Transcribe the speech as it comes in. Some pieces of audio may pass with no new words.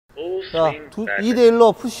자,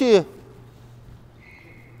 2대1로 푸시.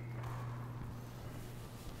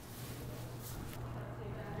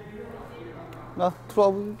 나 들어와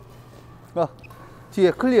보기. 자,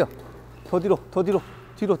 뒤에 클리어. 더 뒤로, 더 뒤로,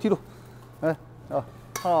 뒤로. 네. 자,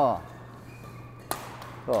 하나.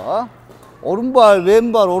 자, 오른발,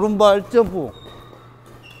 왼발, 오른발 점프.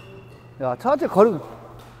 야, 천천히 걸어.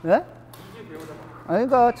 예? 아니,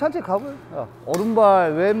 그러니까 천천히 가보요. 야,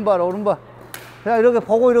 오른발, 왼발, 오른발. 그냥 이렇게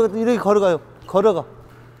보고 이렇게 걸어가요. 걸어가.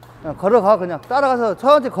 그냥 걸어가, 그냥. 따라가서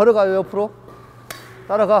천천히 걸어가요, 옆으로.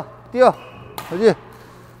 따라가. 뛰어. 그렇지.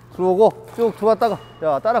 들어오고, 쭉 들어왔다가.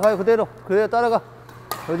 자, 따라가요, 그대로. 그대로 따라가.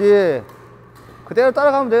 그렇지. 그대로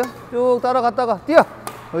따라가면 돼요. 쭉 따라갔다가, 뛰어.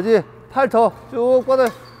 그렇지. 팔 더. 쭉 뻗어요.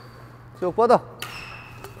 쭉 뻗어.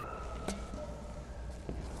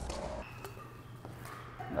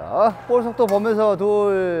 자, 볼 속도 보면서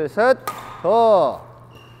둘, 셋, 더.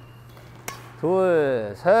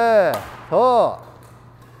 둘, 셋, 더.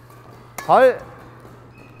 발,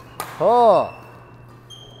 더.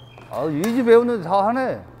 아, 이지 배우는데 다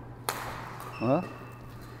하네. 어?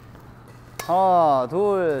 하나,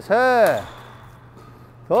 둘, 셋,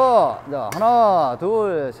 더. 자, 하나,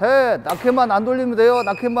 둘, 셋. 낙해만 안 돌리면 돼요.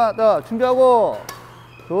 낙해만. 자, 준비하고.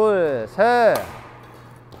 둘, 셋.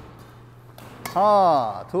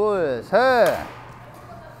 하나, 둘, 셋.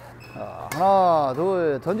 자, 하나,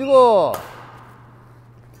 둘, 던지고.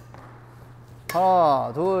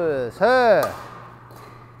 하나, 둘, 셋.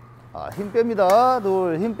 아, 힘 뺍니다.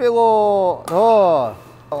 둘, 힘 빼고, 더.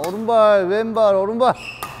 오른발, 왼발, 오른발.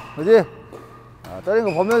 그지? 아,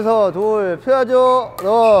 때리는 거 보면서, 둘, 펴야죠.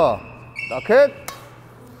 더. 라켓.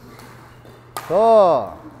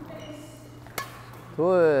 더.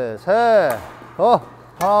 둘, 셋. 더.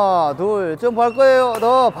 하나, 둘, 점프할 거예요.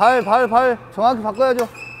 더. 발. 정확히 바꿔야죠.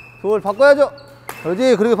 둘, 바꿔야죠.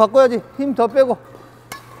 그렇지. 그렇게 바꿔야지. 힘 더 빼고.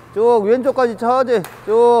 쭉 왼쪽까지 차지.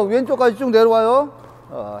 쭉 왼쪽까지 쭉 내려와요.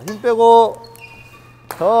 힘 빼고.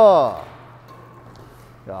 더.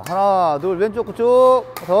 자, 하나, 둘, 왼쪽 쭉.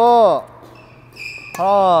 더.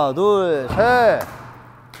 하나, 둘, 셋.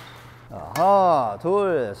 자, 하나,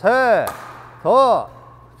 둘, 셋. 더.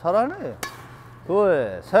 잘하네.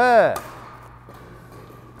 둘, 셋.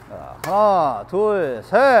 자, 하나, 둘,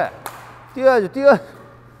 셋. 뛰어야지. 뛰어야지.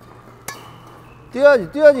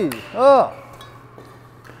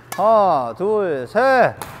 하나, 둘,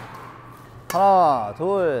 셋. 하나,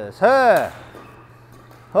 둘, 셋.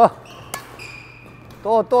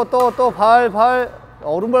 또, 발.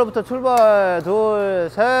 오른발부터 출발. 둘,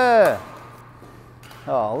 셋.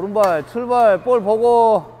 자, 오른발 출발. 볼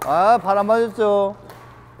보고. 아, 발 안 맞았죠.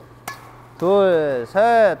 둘,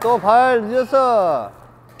 셋. 또 발 늦었어.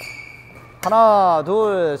 하나,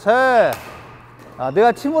 둘, 셋. 아,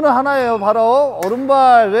 내가 치무는 하나예요. 바로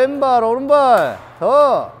오른발, 왼발, 오른발.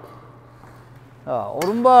 더. 자,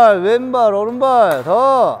 오른발, 왼발, 오른발.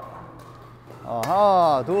 더.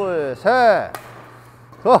 하나, 둘, 셋.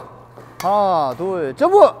 더. 하나, 둘,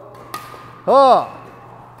 점프. 더.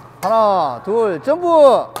 하나, 둘,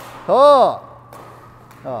 점프. 더.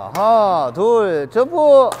 자, 하나, 둘,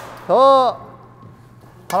 점프. 더.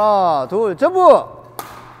 하나, 둘, 점프.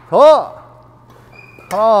 더.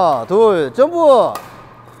 하나, 둘, 점프.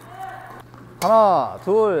 하나,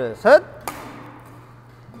 둘, 셋.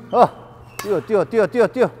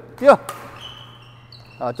 뛰어.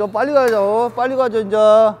 아, 좀 빨리 가죠. 이제.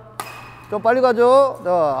 좀 빨리 가죠.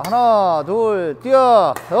 자, 하나, 둘,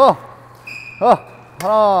 뛰어. 더.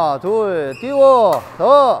 하나, 둘, 뛰고.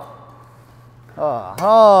 더.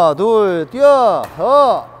 하나, 둘, 뛰어.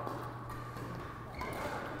 더.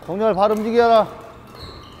 동렬 발 움직여라.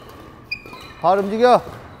 발 움직여.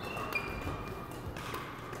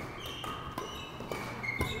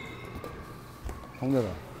 동렬아.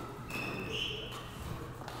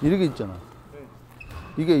 이렇게 있잖아.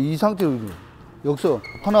 이게 이 상태로 여기서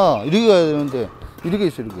하나 이렇게 가야 되는데 이렇게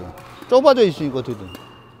있어. 이렇게 좁아져 있으니까 어떻게든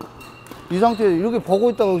이 상태에 이렇게 보고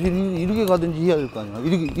있다가 이렇게 가든지 해야 될 거 아니야.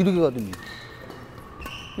 이렇게 가든지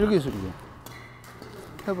이렇게 있어. 이렇게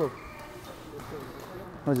해봐.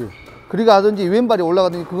 맞지? 그렇게 하든지 왼발이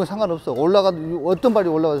올라가든지 그건 상관없어. 어떤 발이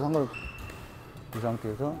올라가도 상관없어. 이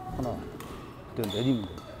상태에서 하나 그때 내리면 돼.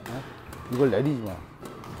 이걸 내리지 마.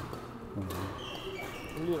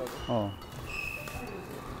 올리라고?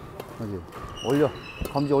 그지? 올려.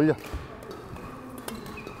 감지 올려.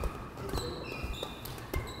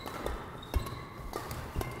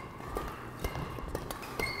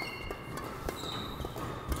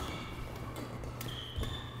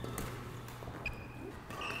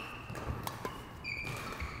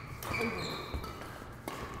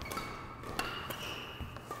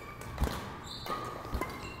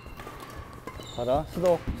 가라.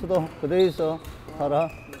 수동. 그대로 있어. 가라.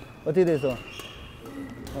 어떻게 돼서?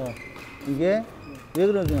 이게, 왜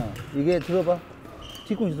그러냐. 이게 들어봐.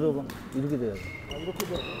 뒤꿈치 들어봐. 이렇게 돼야 돼. 아, 이렇게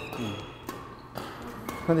돼야 돼? 응.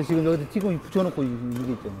 근데 지금 여기서 뒤꿈치 붙여놓고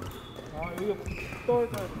이게 있잖아. 아, 여기가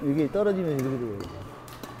떨어져야 돼. 이게 떨어지면서 이렇게 돼야 돼.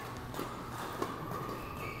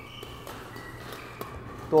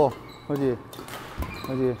 또, 그지?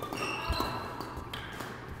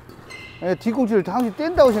 뒤꿈치를 항상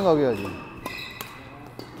뗀다고 생각해야지.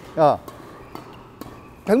 야,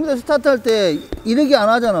 백미터 스타트 할 때 이렇게 안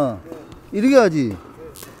하잖아. 이렇게 하지.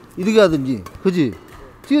 이렇게 하든지. 그지?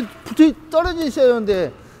 뒤에 붙어 떨어져 있어야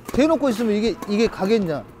하는데, 대놓고 있으면 이게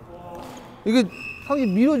가겠냐. 이게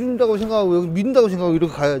항상 밀어준다고 생각하고, 여기 민다고 생각하고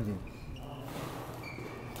이렇게 가야지.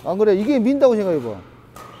 안 그래? 이게 민다고 생각해봐.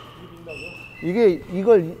 이게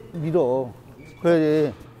이걸 밀어.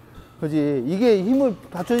 그래야지. 그지? 이게 힘을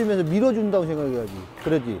받쳐주면서 밀어준다고 생각해야지.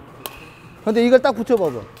 그러지? 근데 이걸 딱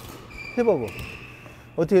붙여봐봐. 해봐봐.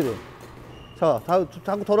 어떻게 돼? 자,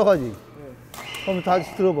 자꾸 돌아가지? 네. 그럼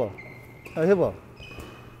다시 들어봐. 자, 해봐.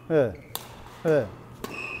 예. 예.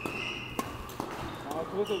 아,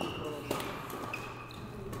 그래서 이렇게 들어가는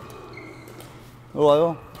이리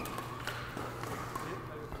와요.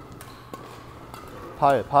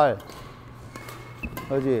 발.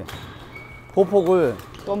 그지? 보폭을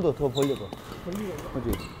좀 더 벌려봐.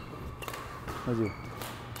 그지?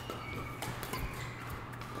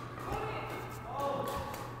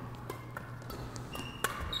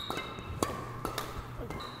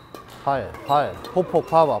 발. 보폭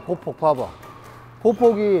봐봐.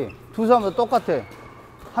 보폭이 두 사람도 똑같아.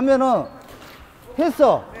 하면은,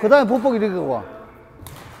 했어. 그 다음에 보폭이 이렇게 와.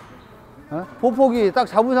 보폭이 딱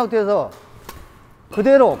잡은 상태에서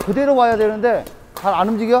그대로 와야 되는데, 발 안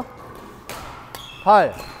움직여?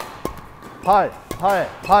 발.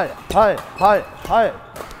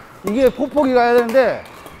 이게 보폭이 가야 되는데,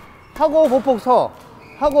 하고 보폭 서.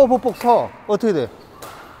 어떻게 돼?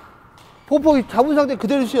 보폭이 잡은 상태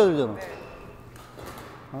그대로 쉬어야 되잖아.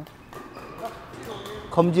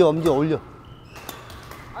 검지, 엄지 올려.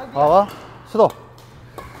 봐봐. 수도.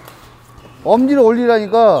 엄지를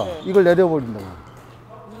올리라니까 이걸 내려버린다고.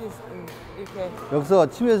 이렇게. 여기서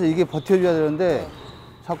치면서 이게 버텨줘야 되는데,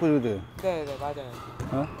 자꾸 이렇게 돼. 네,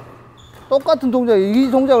 맞아요. 똑같은 동작, 이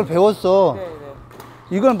동작을 배웠어. 네.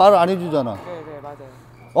 이걸 말을 안 해주잖아. 네, 맞아요.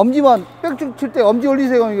 엄지만 백축 칠 때 엄지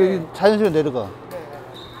올리세요. 이게 자연스레 내려가. 네.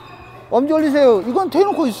 엄지 올리세요. 이건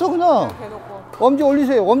대놓고 있어, 그냥. 대놓고. 엄지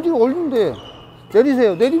올리세요. 엄지를 올리면 돼.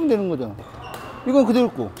 내리세요. 내리면 되는 거잖아. 이건 그대로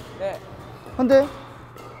있고. 네. 근데,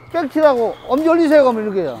 백치라고 엄지 올리세요. 하면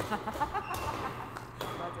이렇게 해요.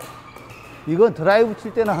 이건 드라이브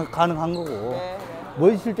칠 때는 가능한 거고. 네.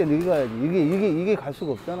 머리 칠 때는 이렇게 가야지. 이게 갈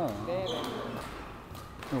수가 없잖아. 네.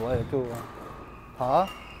 와, 이쪽으로 봐.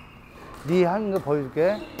 네 하는 거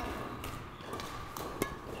보여줄게.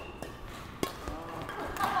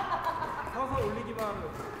 서서 올리기만 하면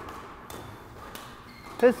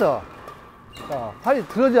됐어. 자, 팔이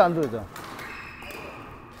들어지 안 들어져?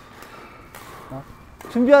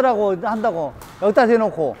 준비하라고 한다고 여기다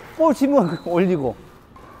대놓고 볼 치면 올리고.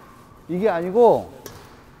 이게 아니고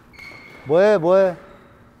뭐해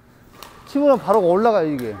치면 바로 올라가.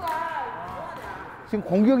 이게 지금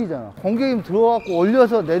공격이잖아. 공격이면 들어와갖고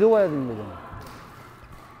올려서 내려와야 되는 거잖아.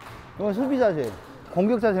 이건 수비 자세.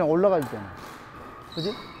 공격 자세는 올라가 있잖아.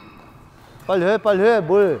 그지? 빨리 해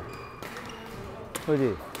뭘.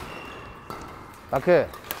 그지? 낙해.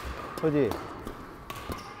 그지?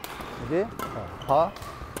 봐.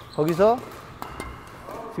 거기서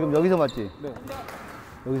지금 여기서 맞지? 네.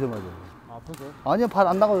 여기서 맞아. 아, 아프세요? 아니야, 발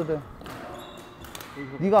안 나가도 돼.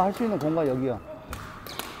 네가 할 수 있는 공간 여기야.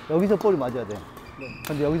 여기서 볼이 맞아야 돼. 네.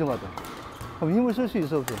 근데 여기서 맞아. 그럼 힘을 쓸 수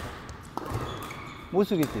있어, 없어? 못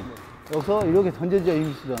쓰겠지. 여기서 이렇게 던져줘야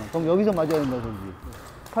힘이 쓰잖아. 그럼 여기서 맞아야 된다든지.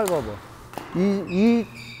 팔 봐봐. 이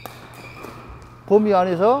범위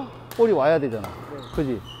안에서 볼이 와야 되잖아.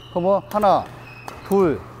 그지? 그러면 하나,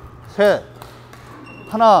 둘, 셋.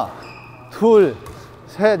 하나, 둘,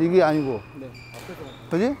 셋. 이게 아니고. 네.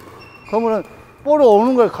 그지? 그러면은 볼이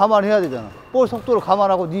오는 걸 감안해야 되잖아. 볼 속도를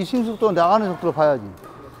감안하고 네 심 속도는 나가는 속도를 봐야지.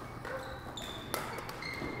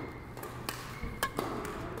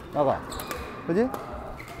 나가. 그지?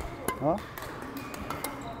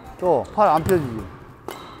 또 팔 안 펴지지.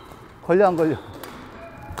 걸려 안 걸려?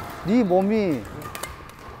 네 몸이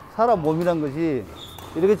사람 몸이란 것이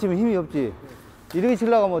이렇게 치면 힘이 없지. 이렇게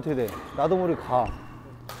치려고 하면 어떻게 돼? 나도 모르게 가.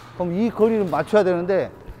 그럼 이 거리를 맞춰야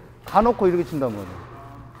되는데 가놓고 이렇게 친단 말이야.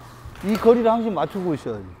 이 거리를 항상 맞추고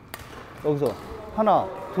있어야지. 여기서 하나,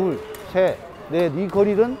 둘, 셋, 넷. 이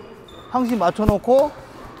거리는 항상 맞춰놓고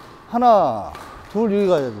하나, 둘 이렇게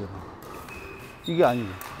가야 돼. 이게 아니지.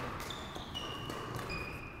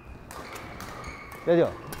 내려.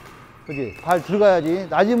 그지? 발 들어가야지.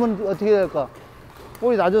 낮으면 어떻게 해야 될까?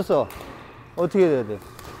 볼이 낮았어. 어떻게 해야 돼?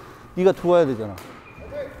 네가 들어와야 되잖아.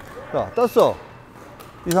 자, 떴어.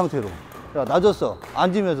 이 상태로. 야, 낮았어.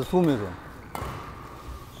 앉으면서, 쏘면서.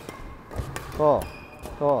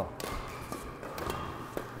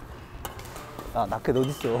 야, 라켓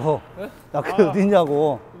어딨어? 네? 라켓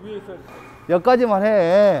어딨냐고. 위에 있어요. 여기까지만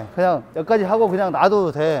해. 그냥 여기까지 하고 그냥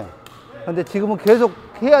놔둬도 돼. 근데 지금은 계속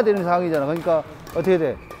해야 되는 상황이잖아. 그러니까 어떻게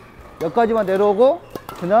돼? 여기까지만 내려오고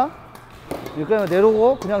그냥 여기까지만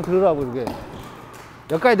내려오고 그냥 들으라고. 이렇게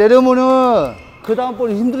여기까지 내려오면은 그 다음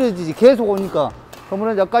볼이 힘들어지지. 계속 오니까.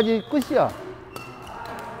 그러면은 여기까지 끝이야.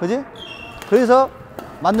 그지? 그래서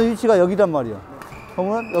맞는 위치가 여기란 말이야.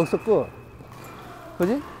 그러면 여기서 끝.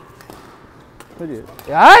 그지? 그지?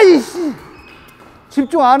 야, 이씨!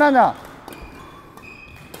 집중 안 하냐?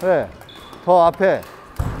 그래. 더 앞에.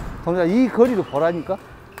 동작 이 거리를 보라니까?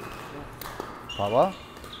 봐봐.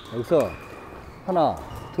 여기서 하나,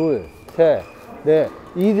 둘, 셋, 넷.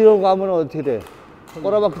 이 들어가면 어떻게 돼?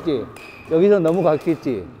 꼬라박겠지? 여기서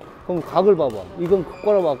넘어갔겠지? 그럼 각을 봐봐. 이건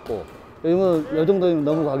꼬라박고, 이건 요 정도면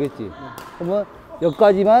넘어가겠지? 그러면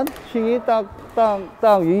여기까지만 스윙이 딱,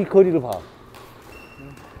 이 거리를 봐.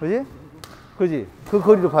 그지? 그지? 그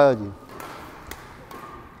거리를 봐야지.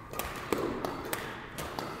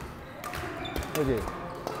 그지?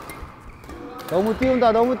 너무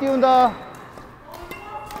띄운다, 너무 띄운다.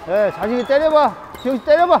 예, 자신이 때려봐. 지영씨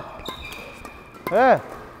때려봐. 예,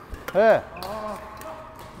 예.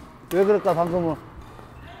 왜 그럴까, 방금은?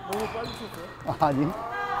 너무 빨리 쳤어요? 아니.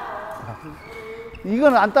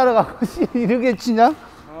 이건 안 따라가고, 이렇게 치냐?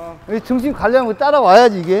 중심 가려면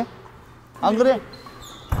따라와야지, 이게. 안 그래?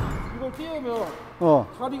 이걸 띄우면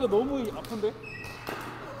다리가 너무 아픈데?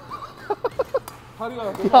 다리가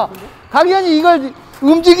너무 야, 아픈데? 당연히 이걸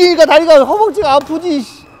움직이니까 다리가 허벅지가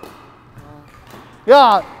아프지.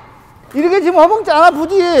 야, 이렇게 치면 허벅지 안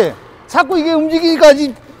아프지. 자꾸 이게 움직이니까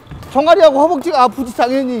종아리하고 허벅지가 아프지,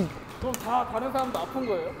 당연히. 그럼 다 다른 사람도 아픈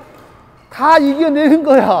거예요? 다 이겨내는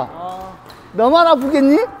거야. 너만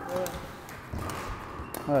아프겠니?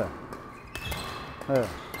 네. 네.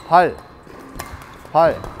 발.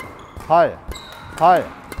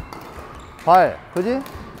 그지?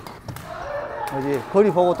 그지?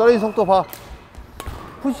 거리 보고 떨어진 속도 봐.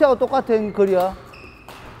 푸시하고 똑같은 거리야.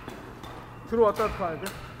 들어왔다 가야 돼?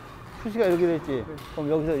 푸시가 이렇게 됐지? 그럼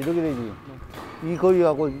여기서 이렇게 되지? 이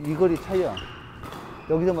거리하고 이 거리 차이야.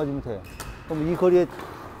 여기서 맞으면 돼. 그럼 이 거리에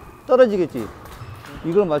떨어지겠지?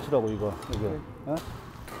 이걸 맞추라고, 이거. 이거. 어?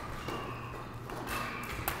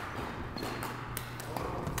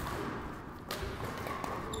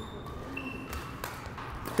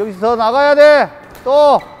 저기서 더 나가야 돼.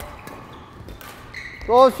 또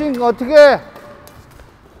스윙 어떻게 해?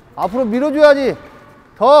 앞으로 밀어줘야지.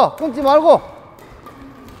 더 끊지 말고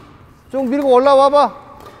쭉 밀고 올라와봐.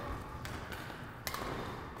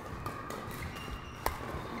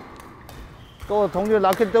 또 동렬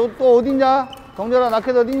라켓 또 어딨냐? 동렬아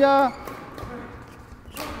라켓 어딨냐?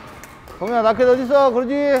 동렬아 라켓 어딨어?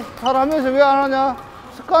 그러지. 잘하면서 왜 안 하냐?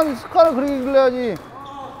 습관을 그렇게 길러야지.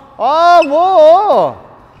 아,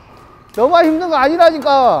 뭐 너만 힘든 거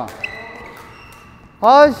아니라니까.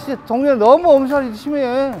 아씨, 동렬 너무 엄살이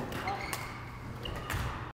심해.